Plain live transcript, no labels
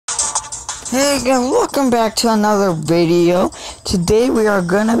Hey guys, welcome back to another video. Today we are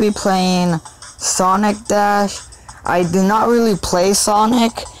gonna be playing Sonic Dash. I do not really play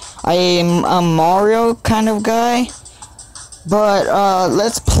Sonic. I am a Mario kind of guy. But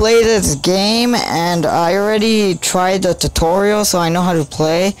let's play this game, and I already tried the tutorial so I know how to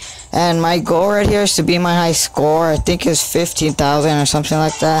play. And my goal right here is to be my high score. I think it's 15,000 or something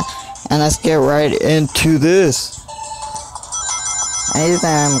like that. And let's get right into this. I need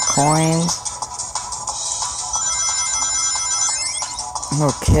them coins.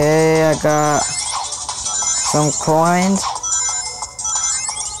 Okay, I got some coins.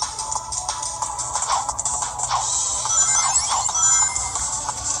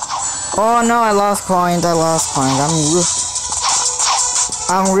 Oh no, I lost coins. I'm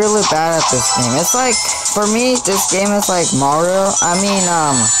really bad at this game. It's like, for me, this game is like Mario.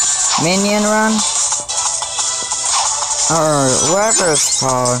 Minion Run. Or whatever it's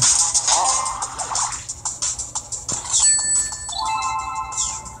called.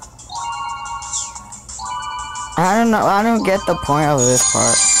 I don't know, I don't get the point of this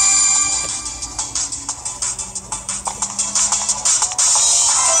part.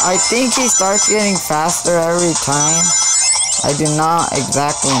 I think he starts getting faster every time. I do not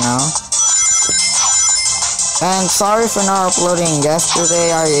exactly know. And sorry for not uploading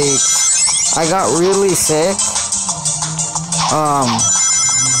yesterday. I got really sick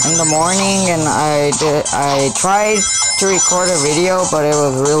in the morning, and I tried to record a video, but it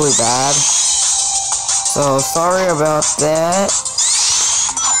was really bad. So sorry about that.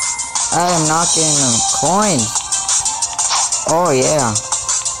 I am not getting a coin. Oh yeah.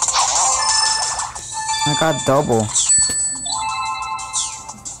 I got double.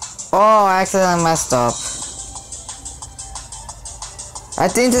 Oh, I accidentally messed up. I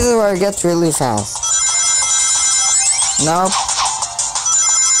think this is where it gets really fast. Nope.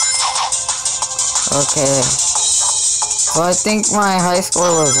 Okay. So I think my high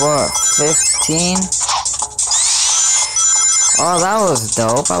score was what? 15? Oh, that was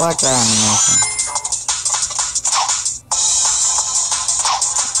dope. I like that animation.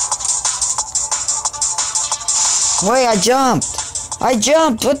 Wait, I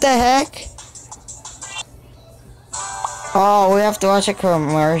jumped! What the heck? Oh, we have to watch a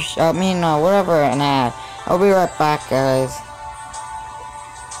commercial. Whatever, an ad. I'll be right back, guys.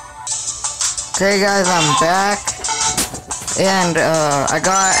 Okay, guys, I'm back. And, I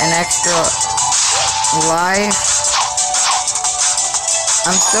got an extra life.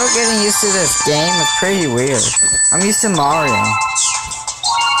 I'm still getting used to this game. It's pretty weird. I'm used to Mario.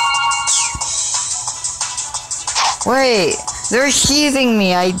 Wait, they're sheathing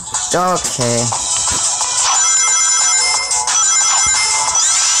me. Okay.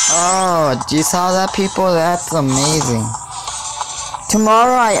 Oh, you saw that, people? That's amazing.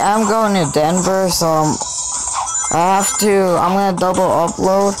 Tomorrow I am going to Denver, so I'm gonna double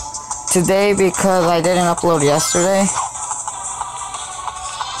upload today because I didn't upload yesterday.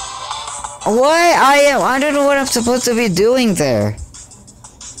 What? I don't know what I'm supposed to be doing there.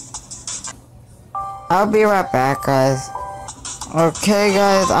 I'll be right back, guys. Okay,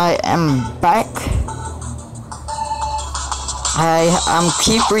 guys, I am back. I'm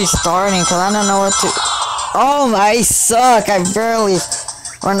keep restarting because I don't know what to. Oh, I suck.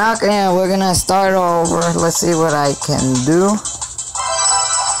 We're gonna start over. Let's see what I can do.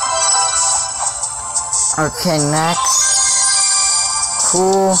 Okay, next.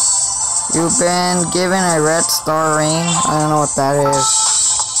 Cool. You've been given a red star ring. I don't know what that is.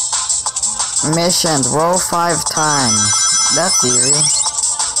 Missions, roll 5 times. That's easy.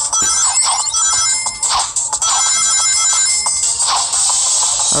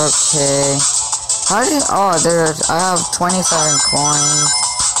 Okay. I have 27 coins.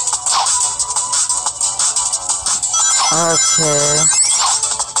 Okay.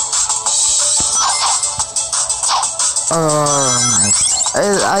 Oh my.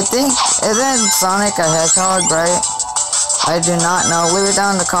 I think, isn't Sonic a hedgehog, right? I do not know. Leave it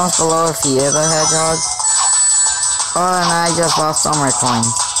down in the comments below if he is a hedgehog. Oh, and I just lost all my coins.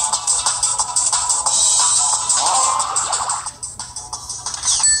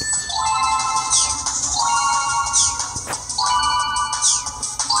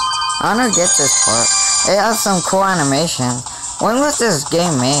 I don't get this part. It has some cool animation. When was this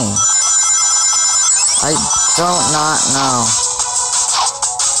game made? I don't not know.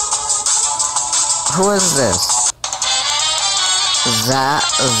 Who is this? I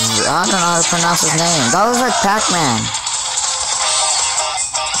don't know how to pronounce his name. That was like Pac-Man.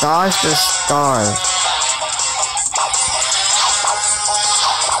 Dodge the stars.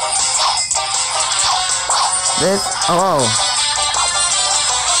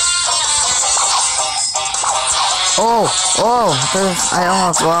 I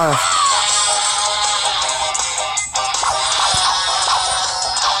almost lost.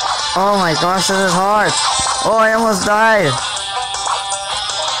 Oh my gosh, this is hard. Oh, I almost died.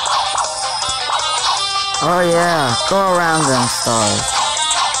 Oh yeah, go around them stars.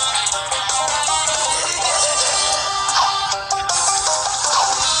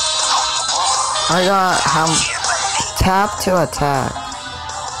 I got tap to attack.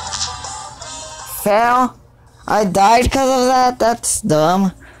 Fail? I died because of that? That's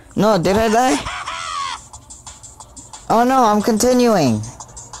dumb. No, did I die? Oh no, I'm continuing.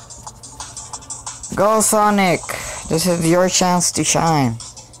 Go Sonic. This is your chance to shine.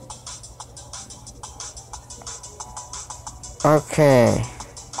 Okay.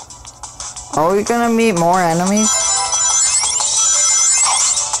 Are we gonna meet more enemies?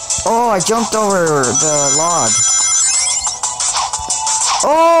 Oh, I jumped over the log.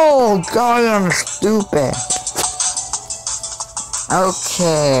 Oh, God, I'm stupid.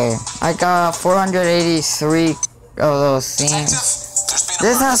 Okay. I got 483 of those scenes.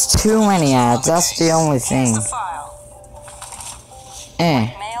 This has too many ads. That's the only thing.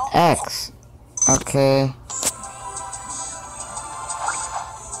 X. Okay.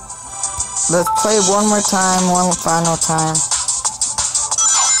 Let's play one more time, one final time.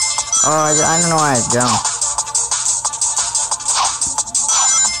 Oh, I don't know why I jumped.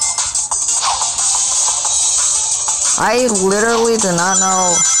 I literally do not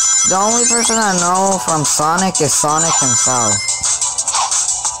know. The only person I know from Sonic is Sonic himself.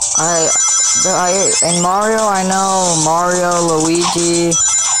 In Mario, I know Mario, Luigi,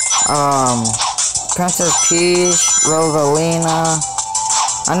 Princess Peach, Rosalina.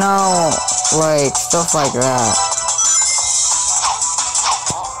 I know, like, stuff like that.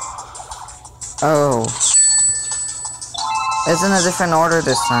 Oh. It's in a different order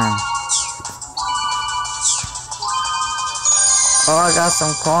this time. Oh, I got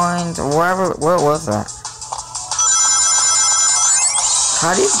some coins. Where was that?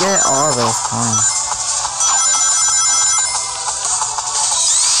 How do you get all those coins?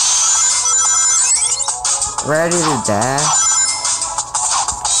 Ready to dash?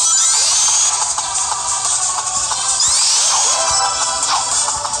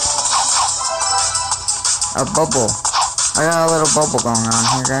 A bubble. I got a little bubble going on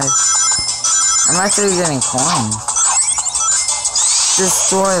here, guys. I'm actually getting coins.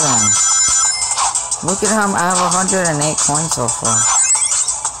 Destroy them. Look at how I have 108 coins so far.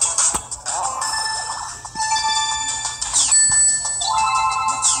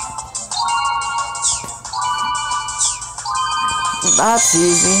 That's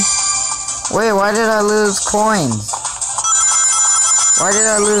easy. Wait, why did I lose coins? Why did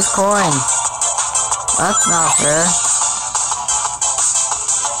I lose coins? That's not fair.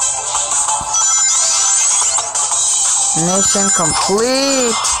 Mission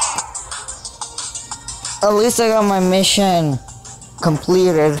complete. At least I got my mission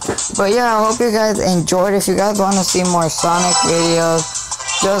completed. But yeah, I hope you guys enjoyed. If you guys want to see more Sonic videos,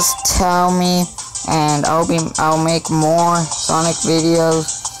 just tell me, and I'll make more Sonic videos.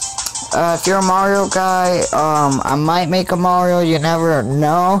 If you're a Mario guy, I might make a Mario. You never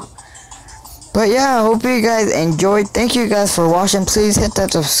know. But yeah, I hope you guys enjoyed. Thank you guys for watching. Please hit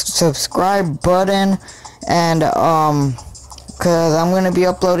that subscribe button, and because I'm gonna be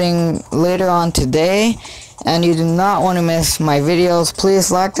uploading later on today, and you do not want to miss my videos.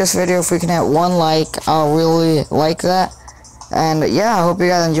 Please like this video. If we can hit 1 like, I'll really like that. And yeah, I hope you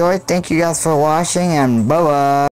guys enjoyed. Thank you guys for watching, and bye bye.